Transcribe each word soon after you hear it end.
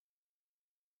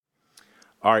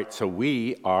All right, so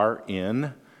we are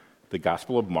in the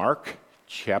Gospel of Mark,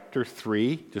 chapter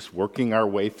 3, just working our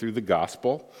way through the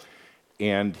Gospel.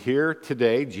 And here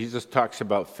today, Jesus talks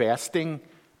about fasting,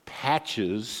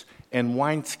 patches, and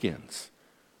wineskins.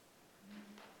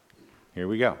 Here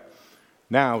we go.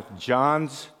 Now,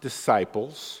 John's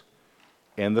disciples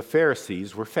and the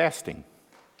Pharisees were fasting.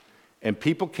 And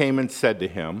people came and said to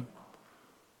him,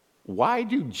 "Why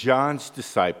do John's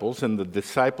disciples and the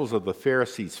disciples of the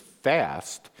Pharisees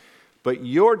fast, but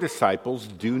your disciples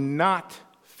do not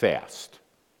fast?"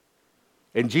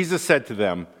 And Jesus said to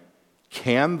them,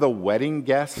 "Can the wedding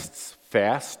guests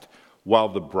fast while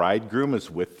the bridegroom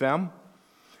is with them?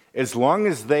 As long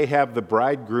as they have the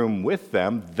bridegroom with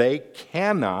them, they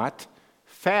cannot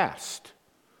fast.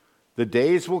 The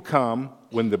days will come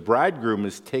when the bridegroom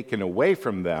is taken away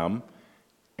from them,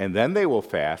 and then they will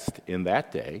fast in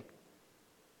that day.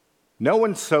 No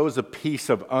one sews a piece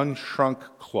of unshrunk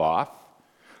cloth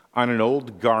on an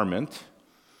old garment.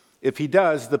 If he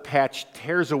does, the patch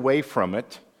tears away from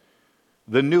it,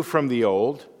 the new from the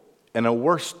old, and a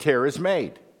worse tear is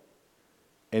made.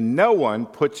 And no one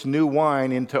puts new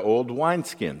wine into old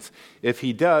wineskins. If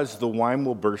he does, the wine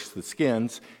will burst the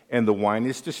skins, and the wine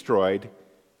is destroyed,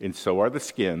 and so are the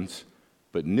skins.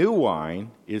 But new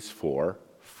wine is for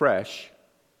fresh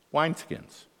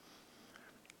wineskins."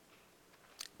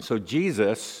 So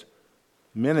Jesus'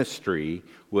 ministry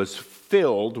was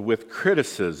filled with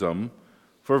criticism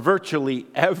for virtually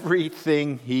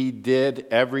everything he did,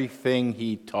 everything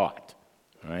he taught.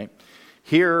 Right?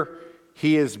 Here,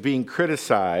 he is being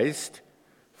criticized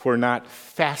for not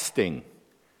fasting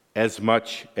as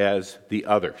much as the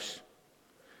others.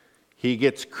 He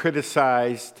gets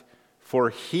criticized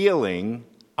for healing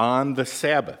on the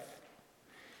Sabbath.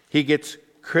 He gets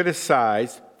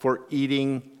criticized for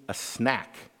eating a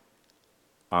snack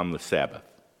on the Sabbath.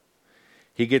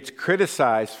 He gets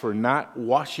criticized for not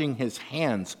washing his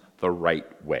hands the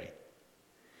right way.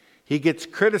 He gets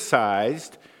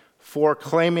criticized for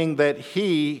claiming that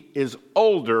he is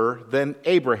older than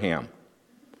Abraham.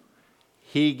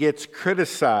 He gets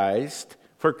criticized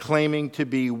for claiming to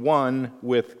be one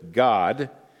with God.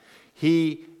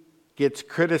 He gets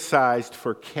criticized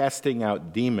for casting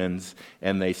out demons,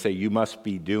 and they say you must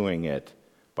be doing it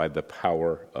by the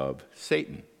power of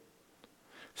Satan.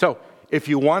 So, if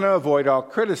you want to avoid all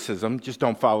criticism, just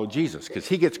don't follow Jesus, because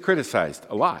he gets criticized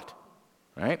a lot,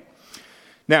 right?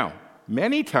 Now,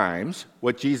 many times,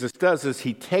 what Jesus does is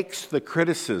he takes the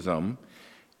criticism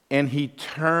and he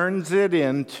turns it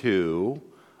into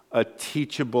a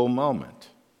teachable moment,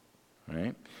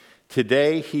 right?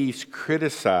 Today, he's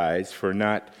criticized for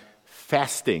not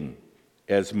fasting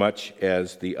as much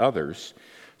as the others.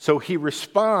 So he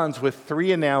responds with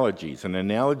three analogies: an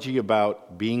analogy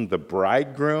about being the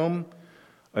bridegroom,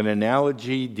 an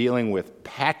analogy dealing with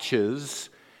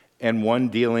patches, and one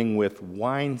dealing with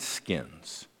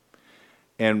wineskins.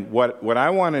 And what I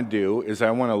want to do is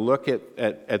I want to look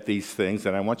at these things,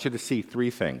 and I want you to see three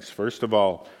things. First of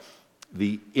all,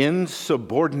 the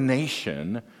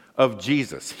insubordination of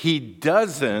Jesus. He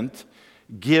doesn't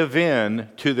give in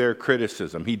to their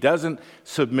criticism. He doesn't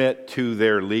submit to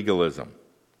their legalism.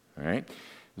 All right?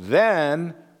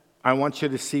 Then I want you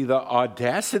to see the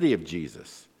audacity of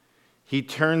Jesus. He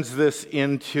turns this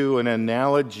into an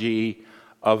analogy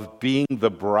of being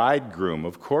the bridegroom.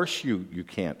 Of course you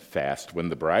can't fast when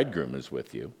the bridegroom is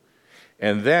with you.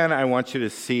 And then I want you to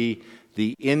see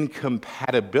the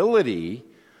incompatibility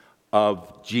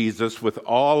of Jesus with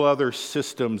all other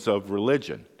systems of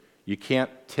religion. You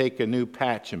can't take a new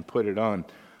patch and put it on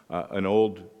an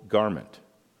old garment.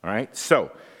 All right?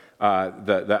 So,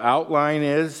 the outline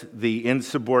is the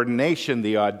insubordination,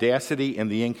 the audacity, and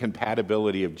the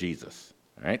incompatibility of Jesus.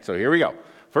 All right, so here we go.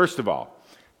 First of all,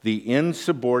 the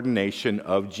insubordination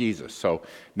of Jesus. So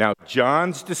now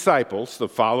John's disciples, the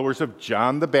followers of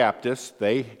John the Baptist,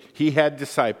 he had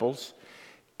disciples,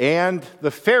 and the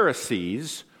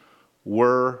Pharisees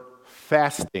were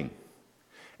fasting.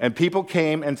 And people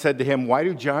came and said to him, "Why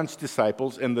do John's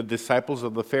disciples and the disciples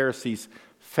of the Pharisees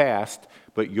fast,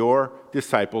 but your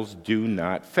disciples do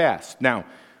not fast?" Now,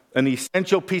 an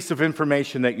essential piece of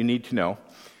information that you need to know: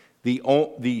 the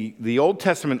Old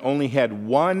Testament only had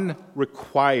one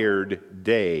required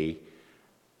day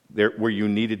there where you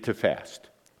needed to fast,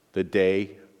 the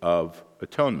Day of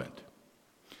Atonement.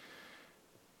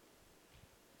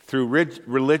 Through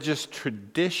religious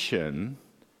tradition,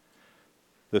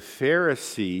 the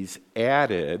Pharisees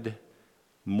added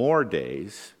more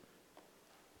days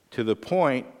to the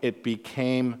point it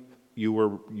became you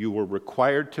were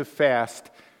required to fast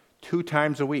 2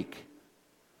 times a week,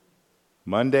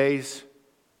 Mondays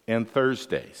and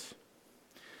Thursdays.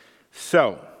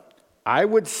 So, I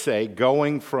would say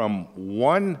going from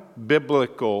one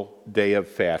biblical day of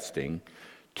fasting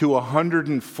to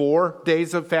 104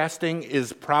 days of fasting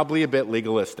is probably a bit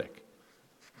legalistic.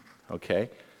 Okay?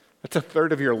 That's a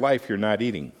third of your life you're not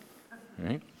eating.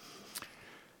 Right?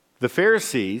 The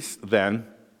Pharisees then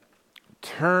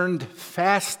turned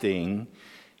fasting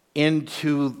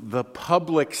into the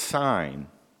public sign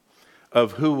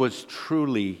of who was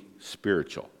truly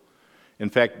spiritual. In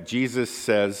fact, Jesus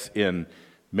says in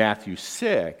Matthew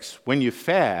 6, when you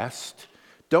fast,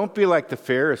 don't be like the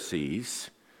Pharisees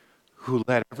who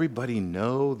let everybody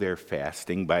know they're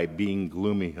fasting by being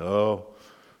gloomy. Oh,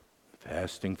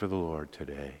 fasting for the Lord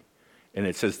today. And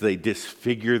it says they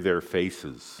disfigure their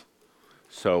faces.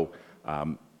 So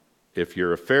if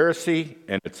you're a Pharisee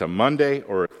and it's a Monday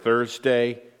or a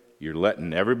Thursday, you're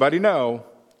letting everybody know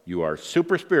you are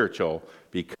super spiritual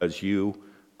because you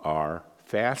are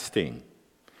fasting.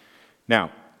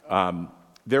 Now,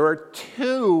 there are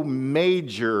two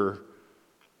major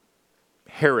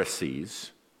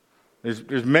heresies.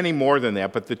 There's many more than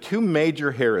that, but the two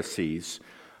major heresies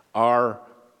are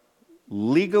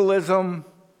legalism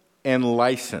and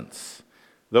license.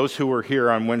 Those who were here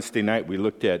on Wednesday night, we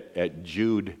looked at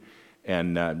Jude,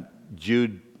 and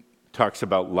Jude talks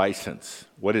about license.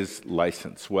 What is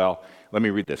license? Well, let me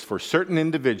read this. For certain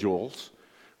individuals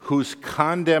whose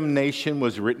condemnation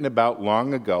was written about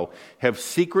long ago have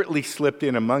secretly slipped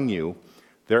in among you.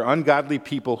 They're ungodly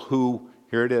people who,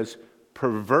 here it is,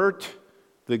 pervert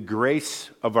the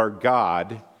grace of our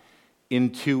God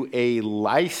into a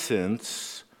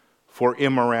license for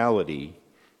immorality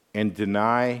and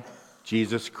deny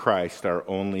Jesus Christ, our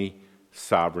only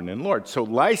sovereign and Lord. So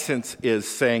license is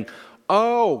saying,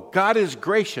 oh, God is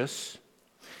gracious.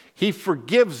 He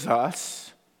forgives us.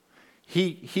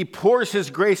 He pours his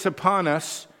grace upon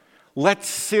us. Let's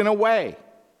sin away.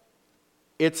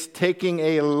 It's taking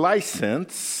a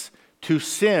license to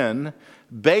sin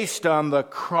based on the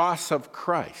cross of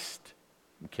Christ.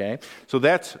 Okay? So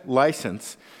that's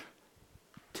license.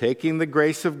 Taking the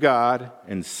grace of God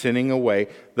and sinning away.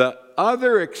 The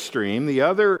other extreme, the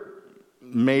other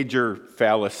major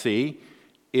fallacy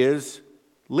is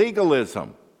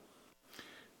legalism.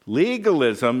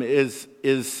 Legalism is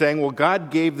saying, well,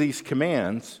 God gave these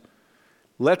commands.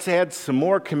 Let's add some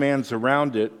more commands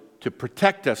around it to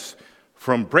protect us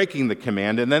from breaking the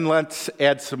command, and then let's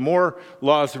add some more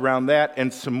laws around that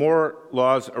and some more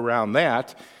laws around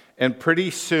that, and pretty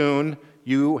soon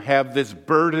you have this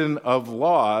burden of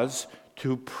laws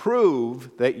to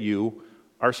prove that you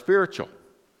are spiritual.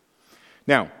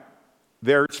 Now,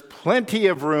 there's plenty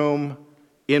of room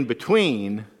in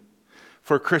between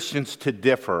for Christians to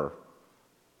differ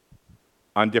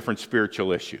on different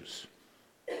spiritual issues.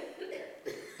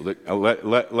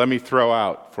 Let me throw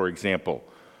out, for example,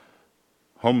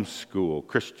 homeschool,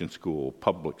 Christian school,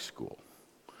 public school.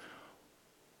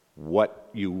 What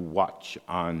you watch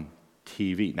on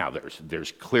TV. Now,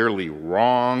 there's clearly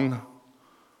wrong,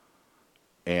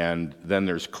 and then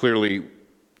there's clearly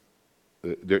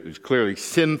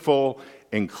sinful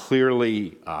and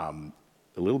clearly a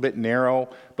little bit narrow,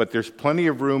 but there's plenty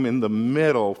of room in the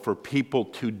middle for people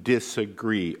to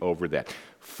disagree over that.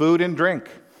 Food and drink,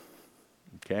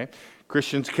 okay?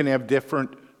 Christians can have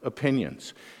different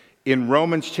opinions. In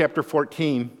Romans chapter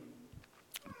 14,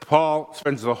 Paul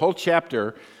spends the whole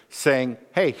chapter saying,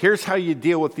 hey, here's how you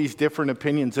deal with these different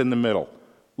opinions in the middle.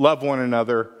 Love one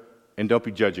another and don't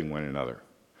be judging one another.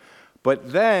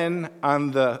 But then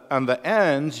on the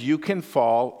ends, you can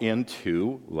fall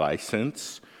into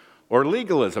license or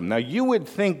legalism. Now, you would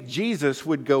think Jesus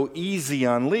would go easy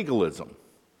on legalism.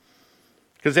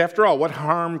 Because after all, what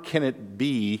harm can it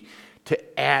be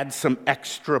to add some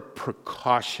extra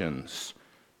precautions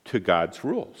to God's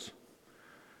rules?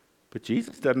 But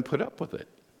Jesus doesn't put up with it.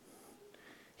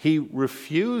 He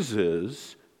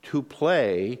refuses to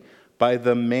play by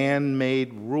the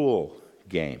man-made rule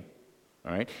game.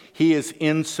 All right? He is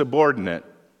insubordinate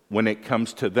when it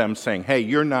comes to them saying, hey,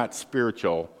 you're not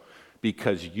spiritual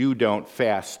because you don't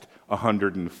fast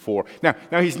 104. Now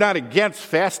he's not against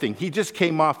fasting. He just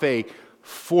came off a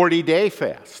 40-day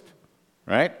fast,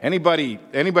 right? Anybody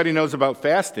knows about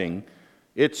fasting,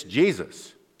 it's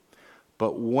Jesus.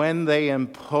 But when they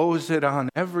impose it on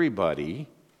everybody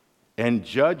and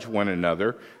judge one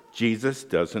another, Jesus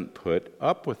doesn't put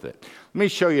up with it. Let me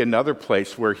show you another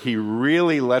place where he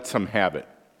really lets them have it.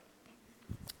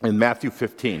 In Matthew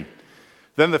 15.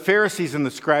 Then the Pharisees and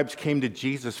the scribes came to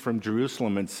Jesus from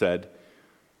Jerusalem and said,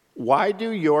 why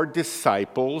do your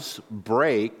disciples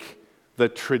break the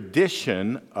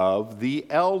tradition of the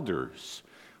elders?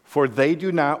 For they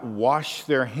do not wash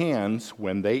their hands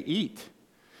when they eat.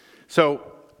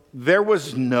 So there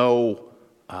was no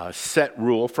set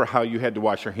rule for how you had to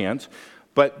wash your hands,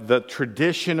 but the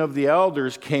tradition of the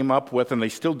elders came up with, and they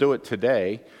still do it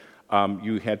today,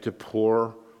 you had to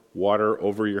pour water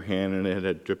over your hand and it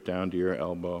had dripped down to your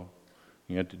elbow.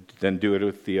 You had to then do it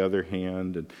with the other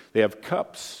hand. And they have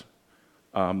cups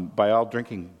by all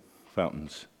drinking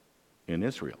fountains in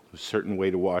Israel. A certain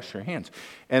way to wash your hands.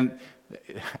 And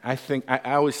I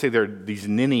always say there are these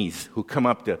ninnies who come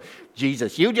up to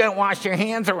Jesus. You don't wash your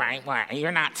hands the right way.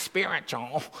 You're not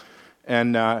spiritual.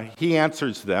 And he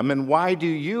answers them, and why do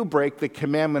you break the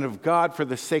commandment of God for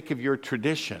the sake of your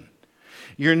tradition?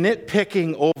 You're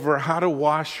nitpicking over how to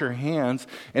wash your hands.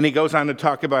 And he goes on to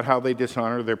talk about how they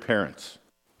dishonor their parents.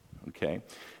 Okay?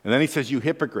 And then he says, you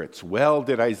hypocrites, well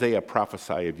did Isaiah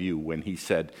prophesy of you when he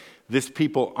said, this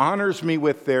people honors me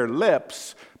with their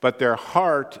lips, but their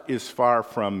heart is far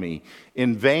from me.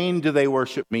 In vain do they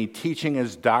worship me, teaching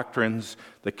as doctrines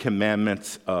the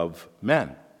commandments of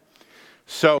men.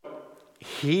 So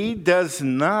he does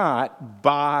not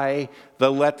buy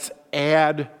the let's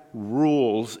add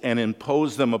rules and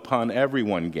impose them upon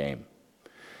everyone game.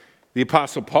 The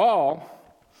Apostle Paul,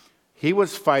 he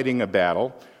was fighting a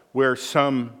battle where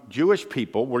some Jewish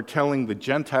people were telling the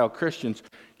Gentile Christians,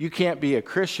 you can't be a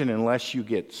Christian unless you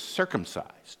get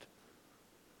circumcised.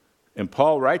 And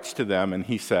Paul writes to them and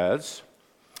he says,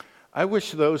 I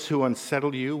wish those who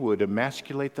unsettle you would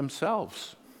emasculate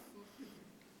themselves.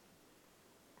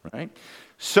 Right?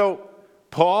 So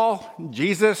Paul,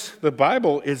 Jesus, the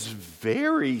Bible is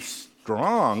very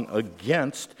strong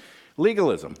against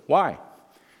legalism. Why?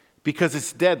 Because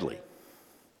it's deadly.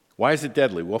 Why is it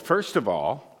deadly? Well, first of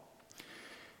all,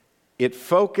 it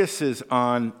focuses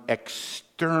on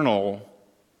external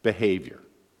behavior.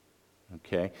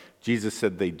 Okay? Jesus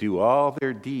said they do all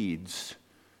their deeds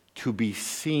to be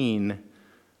seen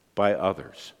by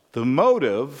others. The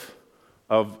motive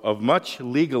of much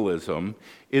legalism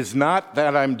is not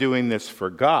that I'm doing this for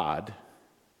God.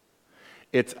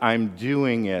 It's I'm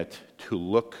doing it to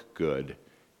look good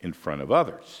in front of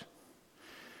others.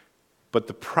 But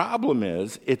the problem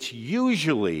is it's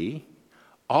usually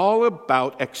all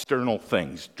about external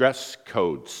things, dress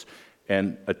codes,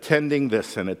 and attending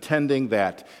this and attending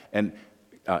that, and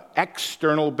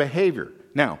external behavior.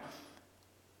 Now,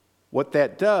 what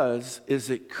that does is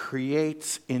it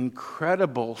creates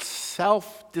incredible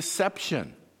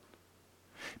self-deception.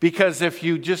 Because if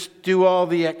you just do all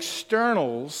the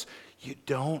externals, you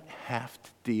don't have to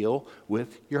deal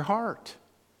with your heart.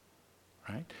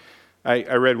 Right?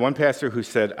 I read one pastor who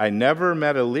said, I never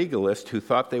met a legalist who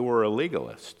thought they were a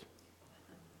legalist.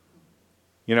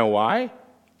 You know why?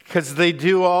 Because they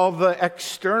do all the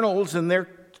externals and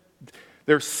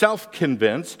they're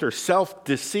self-convinced or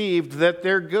self-deceived that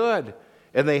they're good.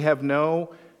 And they have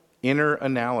no inner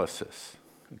analysis.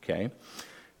 Okay?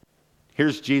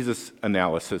 Here's Jesus'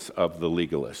 analysis of the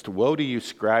legalist. Woe to you,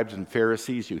 scribes and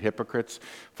Pharisees, you hypocrites,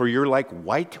 for you're like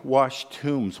whitewashed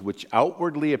tombs, which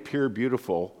outwardly appear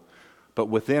beautiful, but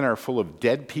within are full of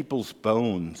dead people's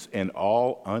bones and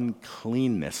all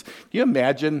uncleanness. Can you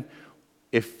imagine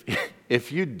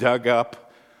if you dug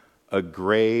up a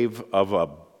grave of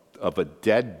a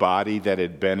dead body that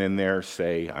had been in there,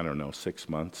 say, 6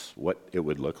 months, what it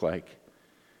would look like?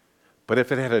 But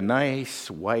if it had a nice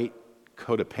white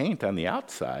coat of paint on the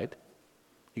outside,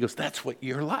 he goes, that's what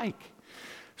you're like.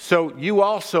 So you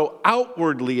also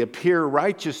outwardly appear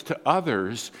righteous to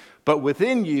others, but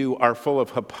within you are full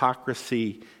of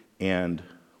hypocrisy and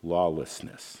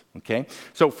lawlessness. Okay?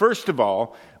 So first of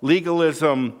all,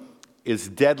 legalism is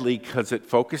deadly because it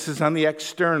focuses on the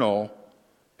external,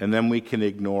 and then we can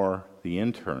ignore the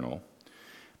internal.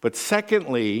 But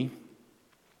secondly,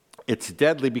 it's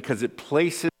deadly because it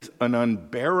places an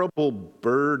unbearable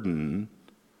burden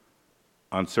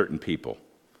on certain people.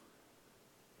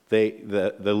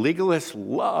 The legalists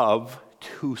love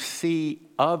to see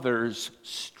others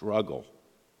struggle.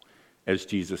 As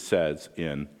Jesus says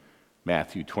in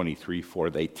Matthew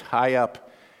 23:4, they tie up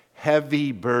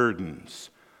heavy burdens,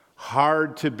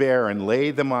 hard to bear, and lay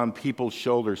them on people's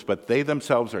shoulders, but they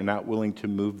themselves are not willing to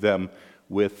move them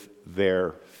with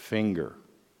their finger.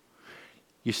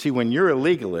 You see, when you're a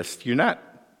legalist, you're not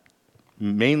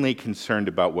mainly concerned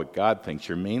about what God thinks.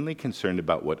 You're mainly concerned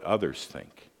about what others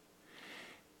think.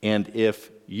 And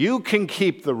if you can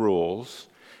keep the rules,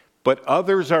 but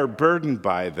others are burdened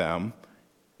by them,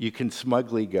 you can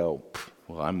smugly go,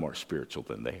 well, I'm more spiritual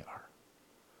than they are.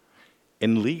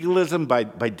 And legalism, by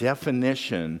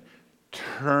definition,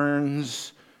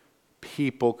 turns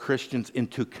people, Christians,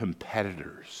 into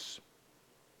competitors.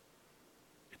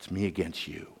 It's me against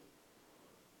you.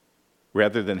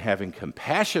 Rather than having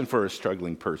compassion for a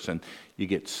struggling person, you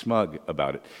get smug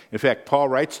about it. In fact, Paul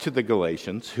writes to the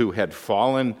Galatians who had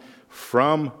fallen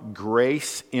from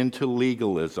grace into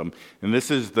legalism, and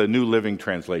this is the New Living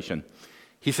Translation.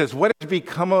 He says, "What has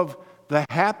become of the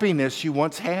happiness you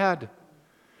once had?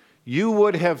 You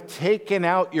would have taken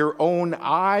out your own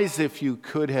eyes if you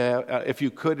could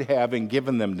have and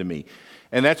given them to me."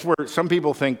 And that's where some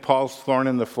people think Paul's thorn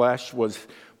in the flesh was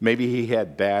maybe he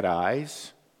had bad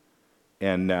eyes.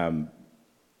 And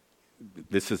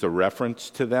this is a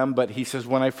reference to them. But he says,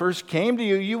 when I first came to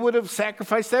you, you would have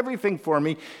sacrificed everything for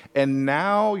me. And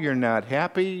now you're not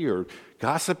happy. You're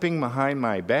gossiping behind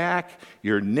my back.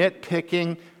 You're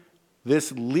nitpicking.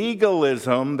 This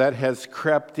legalism that has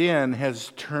crept in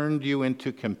has turned you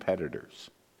into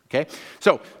competitors. Okay?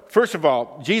 So, first of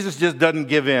all, Jesus just doesn't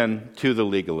give in to the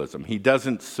legalism. He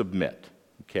doesn't submit.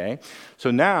 Okay? So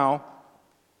now,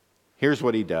 here's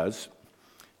what he does.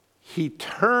 He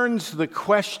turns the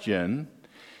question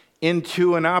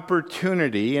into an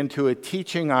opportunity, into a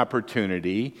teaching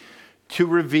opportunity to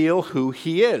reveal who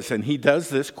he is. And he does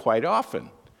this quite often.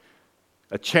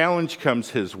 A challenge comes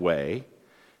his way,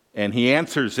 and he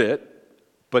answers it,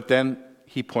 but then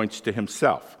he points to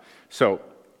himself. So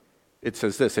it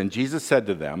says this, and Jesus said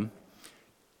to them,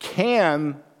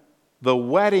 "Can the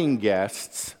wedding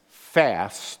guests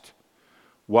fast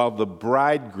while the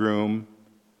bridegroom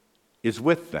is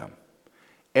with them?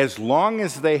 As long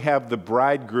as they have the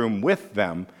bridegroom with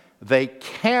them, they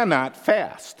cannot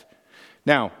fast."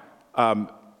 Now,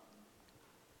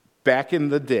 back in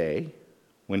the day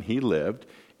when he lived,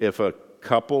 if a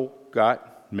couple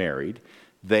got married,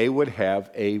 they would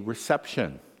have a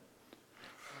reception,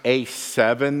 a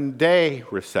 7-day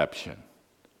reception.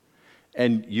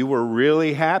 And you were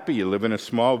really happy. You live in a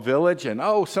small village, and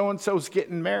so-and-so's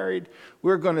getting married.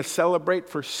 We're going to celebrate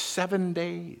for 7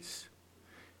 days.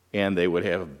 And they would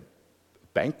have a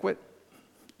banquet,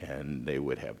 and they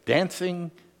would have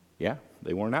dancing. Yeah,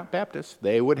 they were not Baptists.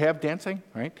 They would have dancing,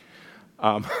 right?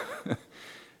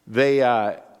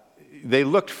 They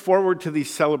looked forward to these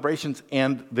celebrations,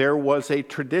 and there was a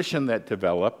tradition that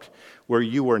developed where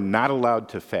you were not allowed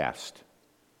to fast.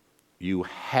 You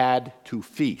had to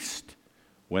feast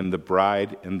when the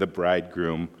bride and the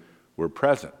bridegroom were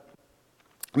present.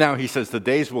 Now, he says, the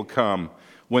days will come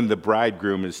when the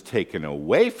bridegroom is taken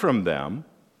away from them.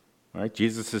 Right?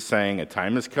 Jesus is saying a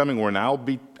time is coming when I'll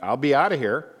be out of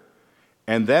here,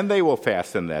 and then they will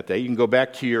fast in that day. You can go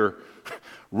back to your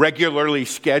regularly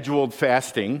scheduled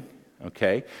fasting,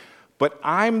 okay? But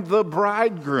I'm the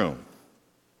bridegroom,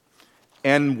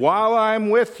 and while I'm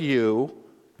with you,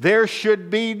 there should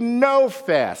be no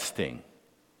fasting.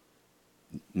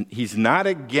 He's not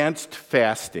against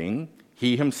fasting.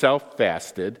 He himself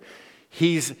fasted.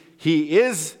 He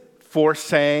is for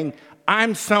saying,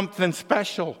 I'm something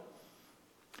special.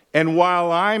 And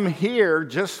while I'm here,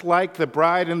 just like the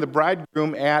bride and the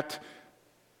bridegroom at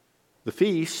the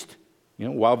feast,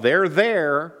 while they're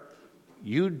there,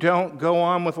 you don't go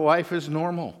on with life as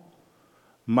normal.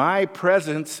 My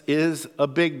presence is a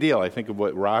big deal. I think of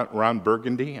what Ron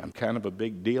Burgundy, I'm kind of a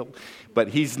big deal. But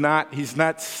he's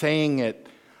not saying it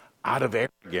out of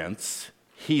arrogance.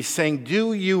 He's saying,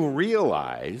 do you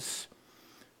realize,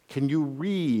 can you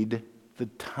read the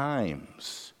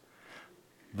times?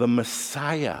 The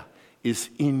Messiah is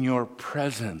in your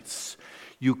presence.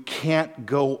 You can't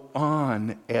go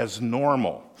on as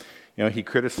normal. He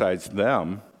criticized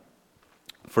them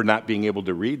for not being able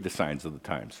to read the signs of the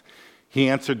times. He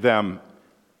answered them,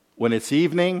 when it's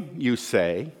evening, you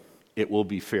say, it will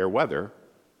be fair weather,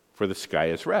 for the sky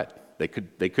is red. They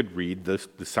could read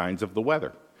the signs of the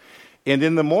weather. And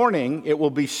in the morning, it will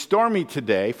be stormy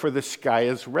today, for the sky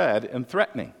is red and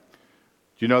threatening.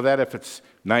 Do you know that if it's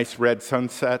nice red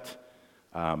sunset,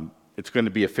 it's going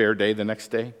to be a fair day the next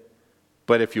day?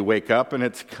 But if you wake up and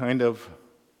it's kind of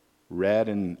red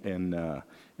and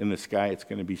in the sky, it's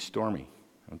going to be stormy.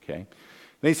 Okay?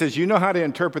 Then he says, you know how to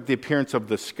interpret the appearance of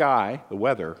the sky, the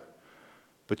weather,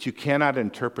 but you cannot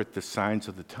interpret the signs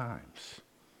of the times.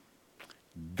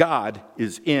 God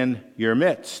is in your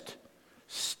midst.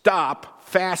 Stop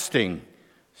fasting.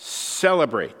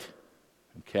 Celebrate.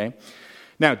 Okay?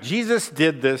 Now, Jesus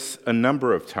did this a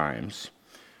number of times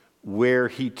where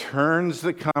he turns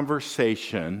the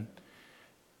conversation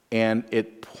and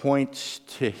it points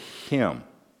to him.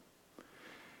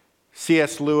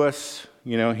 C.S. Lewis,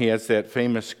 he has that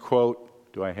famous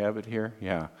quote. Do I have it here?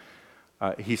 Yeah.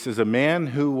 He says, a man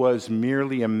who was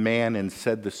merely a man and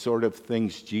said the sort of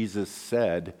things Jesus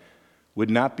said would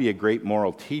not be a great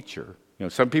moral teacher.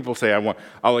 Some people say,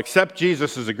 I'll accept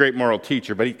Jesus as a great moral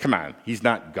teacher, but come on, he's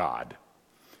not God.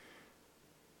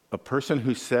 A person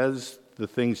who says the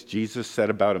things Jesus said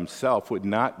about himself, would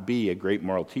not be a great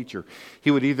moral teacher.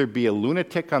 He would either be a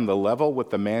lunatic on the level with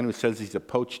the man who says he's a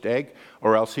poached egg,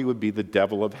 or else he would be the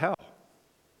devil of hell.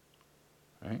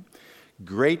 Right?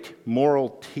 Great moral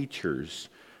teachers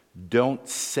don't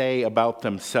say about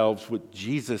themselves what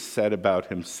Jesus said about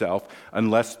himself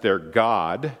unless they're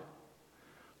God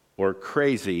or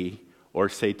crazy or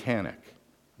satanic.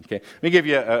 Okay? Let me give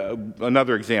you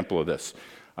another example of this.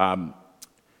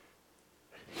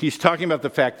 He's talking about the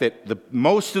fact that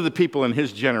most of the people in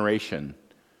his generation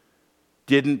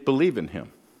didn't believe in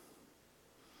him.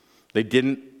 They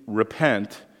didn't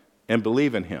repent and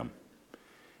believe in him.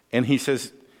 And he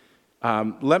says,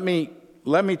 let me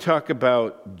talk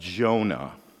about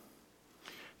Jonah.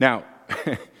 Now,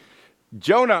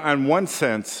 Jonah, in one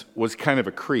sense, was kind of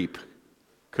a creep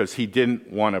because he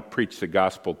didn't want to preach the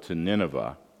gospel to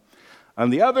Nineveh. On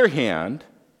the other hand,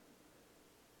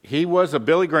 he was a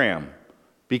Billy Graham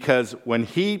because when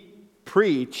he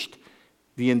preached,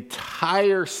 the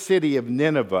entire city of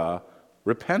Nineveh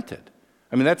repented.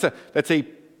 I mean, that's a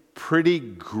pretty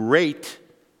great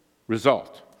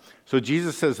result. So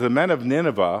Jesus says the men of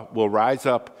Nineveh will rise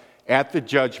up at the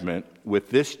judgment with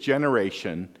this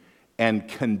generation and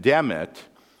condemn it,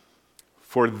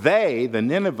 for they, the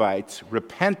Ninevites,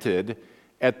 repented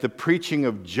at the preaching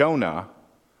of Jonah,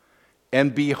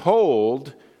 and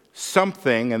behold,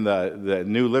 something, and the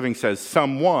New Living says,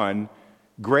 someone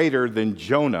greater than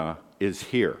Jonah is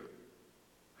here.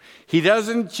 He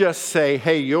doesn't just say,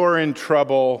 hey, you're in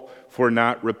trouble for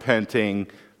not repenting.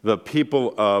 The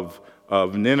people of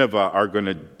Nineveh are going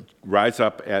to rise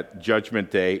up at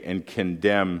Judgment Day and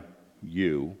condemn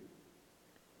you.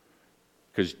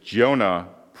 Because Jonah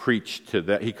preached to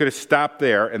that. He could have stopped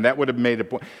there, and that would have made a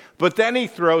point. But then he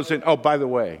throws in, oh, by the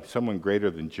way, someone greater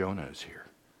than Jonah is here.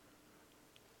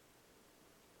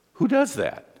 Who does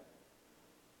that?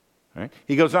 Right?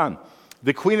 He goes on.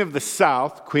 The queen of the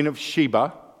south, Queen of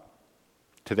Sheba,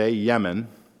 today Yemen,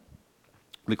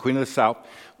 the queen of the south,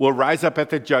 will rise up at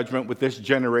the judgment with this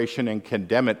generation and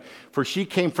condemn it. For she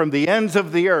came from the ends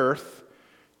of the earth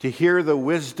to hear the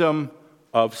wisdom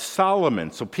of Solomon.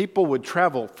 So people would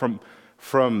travel from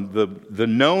the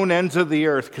known ends of the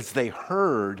earth because they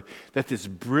heard that this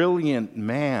brilliant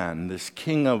man, this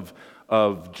king of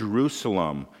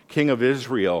Jerusalem, king of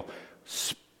Israel,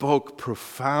 spoke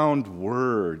profound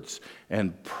words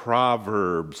and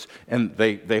proverbs. And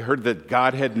they heard that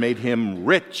God had made him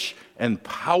rich and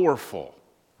powerful,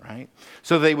 right?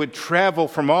 So they would travel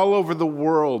from all over the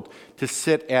world to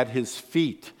sit at his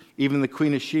feet, even the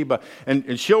Queen of Sheba.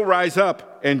 And she'll rise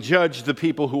up and judge the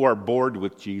people who are bored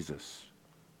with Jesus.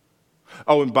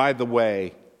 Oh, and by the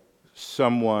way,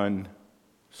 something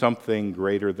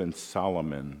greater than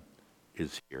Solomon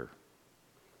is here,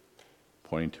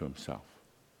 pointing to himself.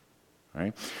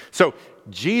 Right? So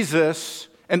Jesus,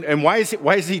 and why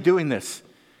is he doing this?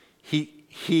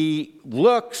 He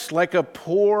looks like a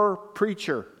poor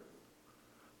preacher,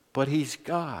 but he's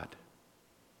God.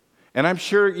 And I'm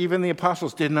sure even the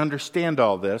apostles didn't understand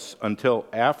all this until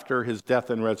after his death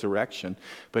and resurrection.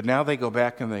 But now they go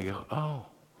back and they go, oh,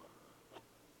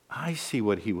 I see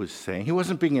what he was saying. He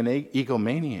wasn't being an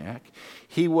egomaniac.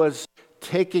 He was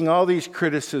taking all these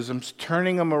criticisms,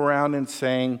 turning them around and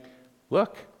saying,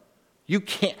 look, you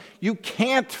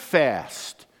can't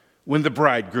fast when the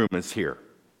bridegroom is here.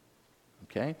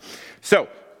 Okay? So,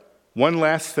 one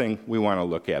last thing we want to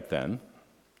look at then.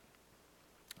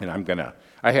 And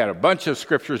I had a bunch of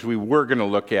scriptures we were going to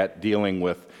look at dealing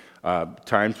with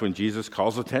times when Jesus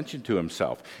calls attention to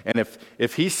himself. And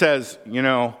if he says,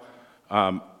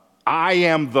 I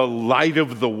am the light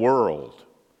of the world.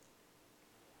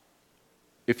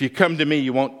 If you come to me,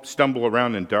 you won't stumble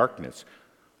around in darkness.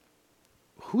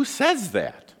 Who says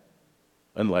that?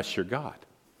 Unless you're God,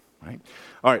 right?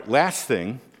 All right, last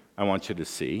thing I want you to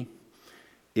see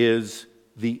is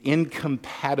the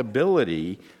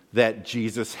incompatibility that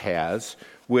Jesus has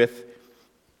with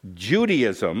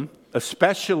Judaism,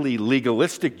 especially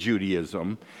legalistic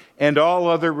Judaism, and all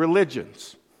other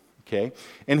religions. Okay?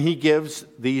 And he gives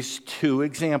these two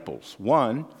examples.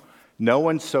 One, no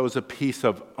one sews a piece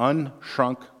of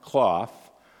unshrunk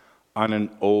cloth on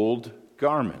an old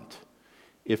garment.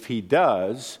 If he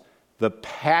does, the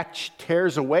patch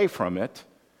tears away from it,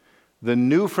 the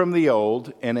new from the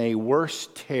old, and a worse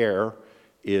tear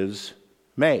is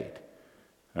made.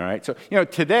 All right? So,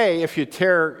 today, if you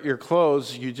tear your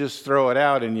clothes, you just throw it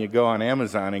out and you go on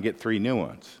Amazon and get 3 new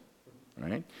ones.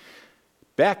 Right?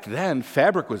 Back then,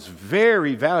 fabric was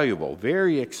very valuable,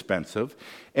 very expensive,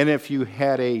 and if you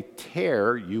had a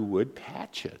tear, you would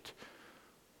patch it.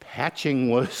 Patching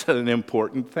was an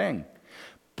important thing.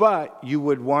 but you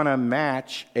would want to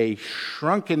match a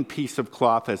shrunken piece of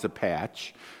cloth as a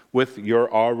patch with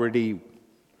your already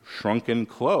shrunken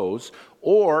clothes.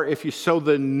 Or if you sew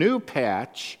the new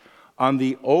patch on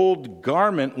the old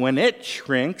garment, when it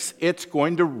shrinks, it's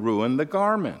going to ruin the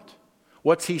garment.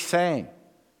 What's he saying?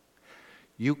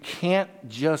 You can't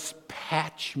just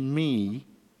patch me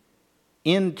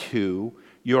into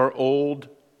your old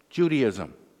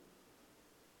Judaism.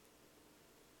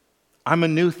 I'm a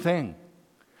new thing.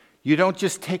 You don't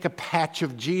just take a patch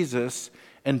of Jesus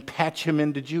and patch him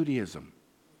into Judaism.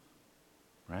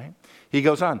 Right? He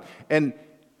goes on, and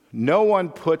no one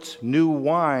puts new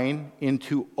wine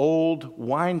into old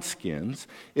wineskins.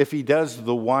 If he does,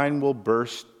 the wine will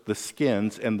burst the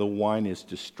skins, and the wine is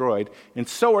destroyed, and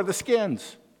so are the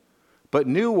skins. But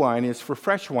new wine is for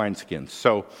fresh wineskins.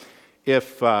 So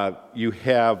if you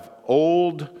have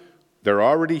old, they're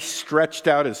already stretched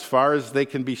out as far as they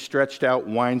can be stretched out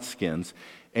wineskins,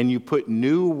 and you put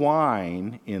new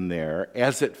wine in there,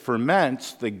 as it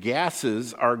ferments, the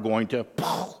gases are going to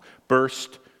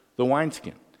burst the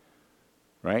wineskin.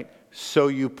 Right? So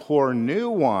you pour new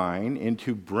wine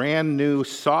into brand new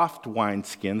soft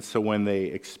wineskins, so when they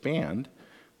expand,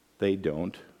 they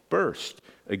don't burst.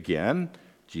 Again,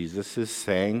 Jesus is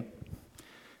saying,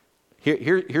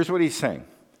 here's what he's saying.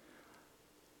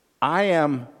 I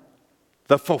am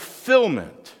the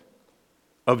fulfillment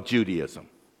of Judaism.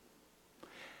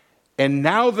 And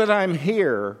now that I'm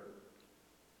here,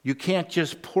 you can't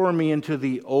just pour me into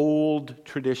the old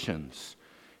traditions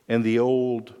and the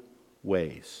old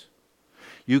ways.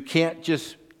 You can't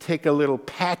just take a little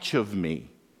patch of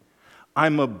me.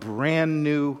 I'm a brand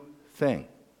new thing.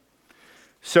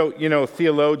 So,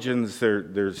 theologians,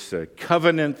 there's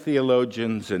covenant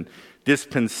theologians and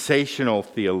dispensational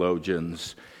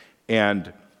theologians.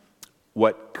 And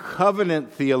what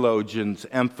covenant theologians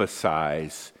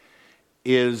emphasize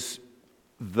is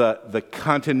the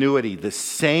continuity, the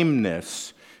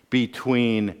sameness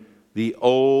between the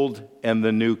old and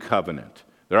the new covenant.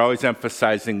 They're always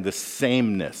emphasizing the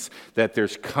sameness, that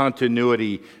there's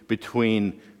continuity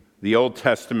between the Old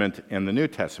Testament and the New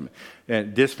Testament.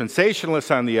 And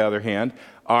dispensationalists, on the other hand,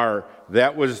 are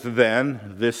that was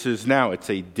then, this is now. It's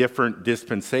a different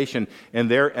dispensation,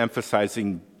 and they're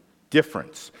emphasizing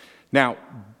difference. Now,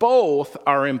 both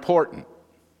are important.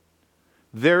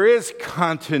 There is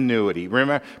continuity.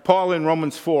 Remember, Paul in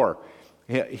Romans 4,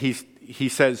 he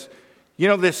says,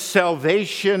 this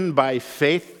salvation by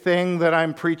faith thing that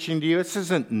I'm preaching to you, this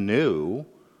isn't new.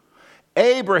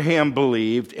 Abraham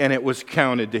believed, and it was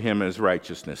counted to him as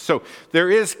righteousness. So there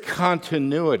is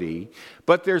continuity,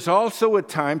 but there's also a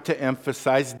time to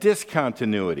emphasize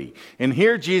discontinuity. And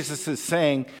here Jesus is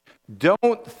saying,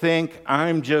 don't think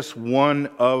I'm just one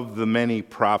of the many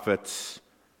prophets,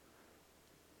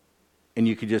 and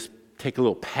you could just take a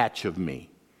little patch of me.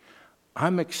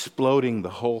 I'm exploding the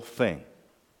whole thing.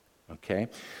 Okay?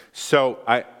 So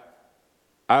I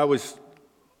always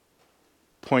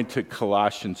point to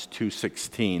Colossians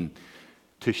 2:16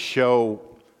 to show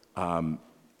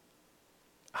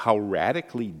how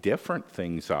radically different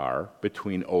things are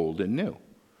between old and new.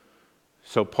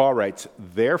 So Paul writes,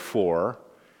 therefore,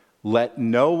 let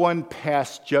no one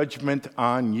pass judgment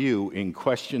on you in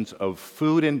questions of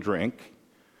food and drink,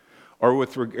 or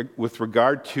with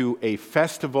regard to a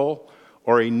festival,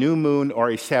 or a new moon,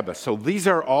 or a Sabbath. So these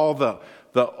are all the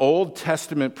Old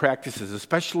Testament practices,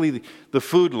 especially the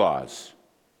food laws,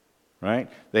 right?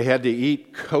 They had to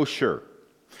eat kosher.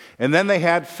 And then they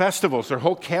had festivals. Their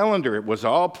whole calendar, it was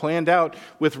all planned out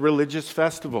with religious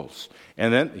festivals.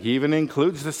 And then he even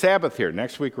includes the Sabbath here.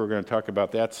 Next week we're going to talk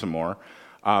about that some more.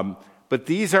 But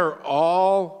these are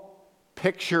all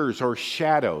pictures or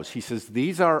shadows. He says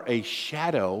these are a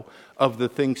shadow of the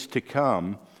things to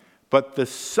come, but the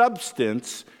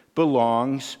substance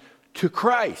belongs to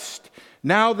Christ.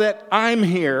 Now that I'm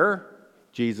here,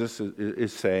 Jesus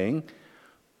is saying,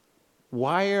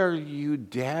 why are you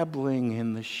dabbling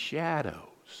in the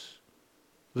shadows?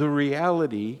 The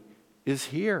reality is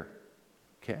here.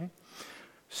 Okay?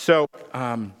 So,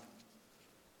 I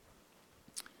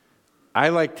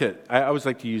always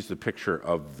like to use the picture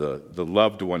of the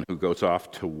loved one who goes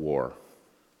off to war.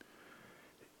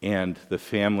 And the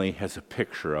family has a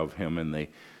picture of him, and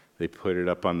they put it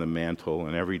up on the mantle,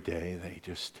 and every day they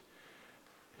just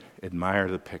admire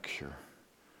the picture.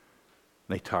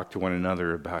 They talk to one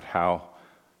another about how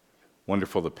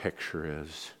wonderful the picture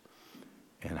is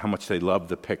and how much they love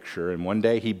the picture. And one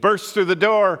day he bursts through the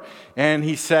door and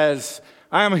he says,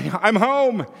 I'm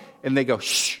home. And they go,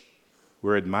 shh,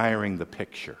 we're admiring the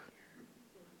picture.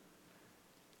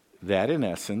 That, in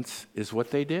essence, is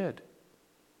what they did.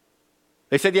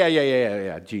 They said,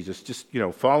 yeah, Jesus, just,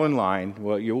 fall in line.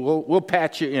 Well, we'll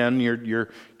patch you in. Your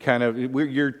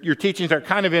teachings are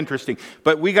kind of interesting,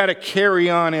 but we got to carry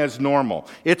on as normal.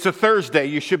 It's a Thursday.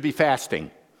 You should be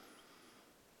fasting.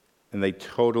 And they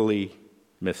totally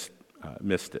missed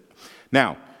it.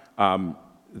 Now,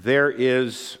 there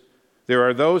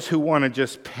are those who want to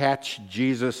just patch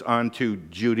Jesus onto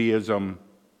Judaism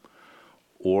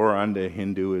or onto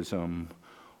Hinduism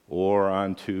or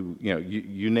onto,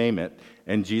 you name it.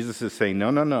 And Jesus is saying,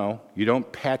 no, you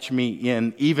don't patch me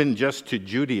in even just to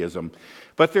Judaism.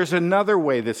 But there's another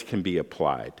way this can be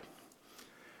applied.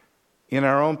 In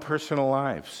our own personal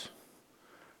lives,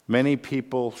 many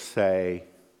people say,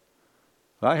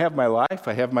 well, I have my life,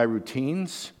 I have my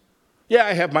routines. Yeah,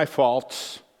 I have my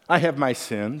faults, I have my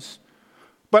sins.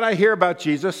 But I hear about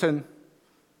Jesus and,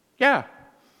 yeah,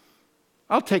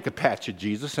 I'll take a patch of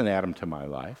Jesus and add him to my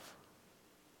life.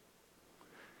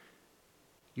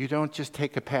 You don't just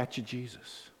take a patch of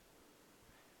Jesus.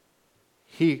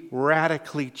 He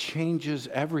radically changes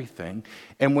everything.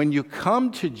 And when you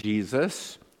come to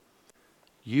Jesus,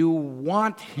 you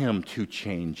want him to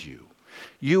change you.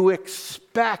 You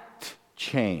expect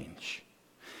change.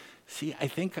 See, I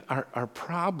think our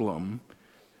problem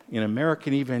in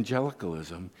American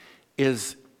evangelicalism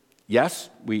is, yes,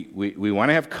 we want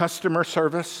to have customer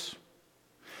service.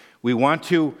 We want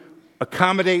to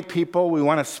accommodate people. We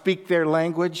want to speak their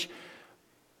language.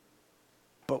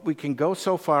 But we can go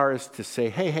so far as to say,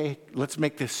 hey, let's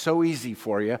make this so easy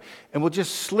for you, and we'll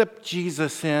just slip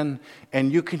Jesus in,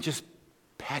 and you can just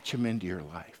patch him into your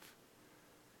life.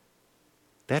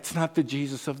 That's not the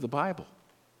Jesus of the Bible.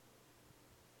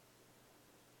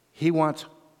 He wants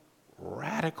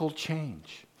radical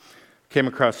change. Came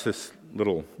across this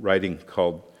little writing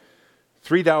called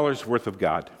 $3 Worth of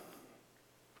God.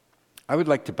 I would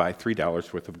like to buy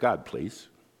 $3 worth of God, please.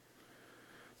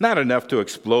 Not enough to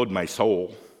explode my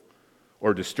soul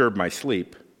or disturb my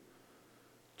sleep.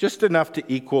 Just enough to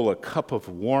equal a cup of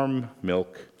warm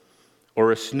milk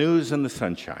or a snooze in the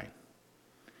sunshine.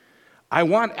 I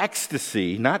want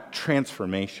ecstasy, not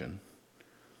transformation.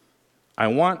 I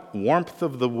want warmth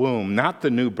of the womb, not the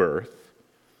new birth.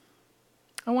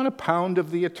 I want a pound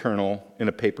of the eternal in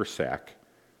a paper sack.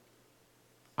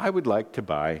 I would like to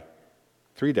buy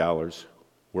 $3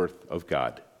 worth of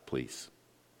God, please.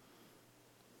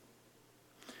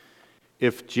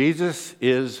 If Jesus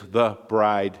is the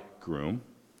bridegroom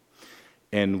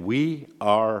and we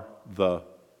are the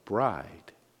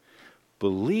bride,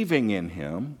 believing in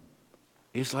him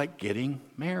is like getting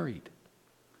married.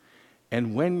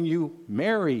 And when you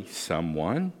marry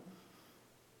someone,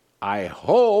 I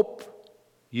hope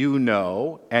you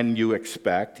know and you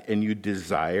expect and you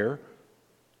desire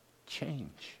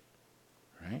change,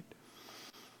 right?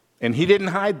 And he didn't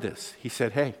hide this. He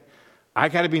said, hey, I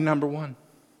got to be number one.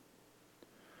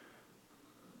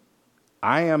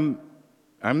 I'm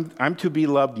to be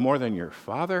loved more than your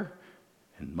father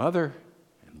and mother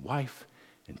and wife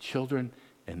and children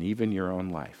and even your own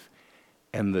life.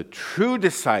 And the true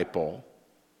disciple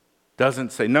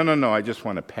doesn't say, no, I just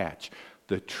want a patch.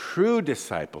 The true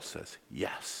disciple says,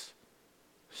 yes,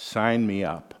 sign me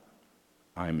up.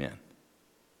 I'm in.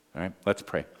 All right, let's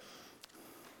pray.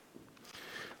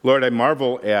 Lord, I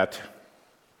marvel at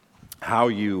how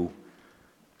you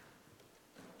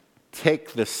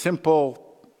take the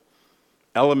simple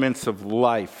elements of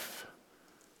life,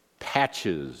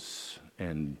 patches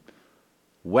and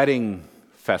wedding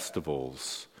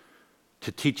festivals,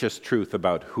 to teach us truth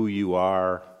about who you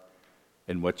are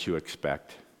and what you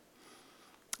expect.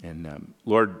 And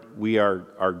Lord, we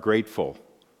are grateful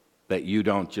that you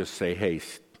don't just say, hey,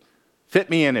 fit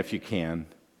me in if you can,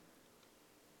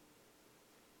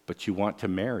 but you want to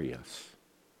marry us.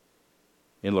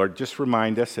 And Lord, just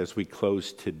remind us as we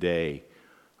close today,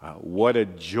 what a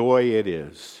joy it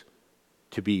is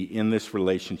to be in this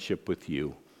relationship with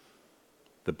you,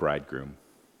 the bridegroom.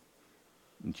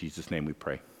 In Jesus' name we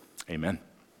pray. Amen.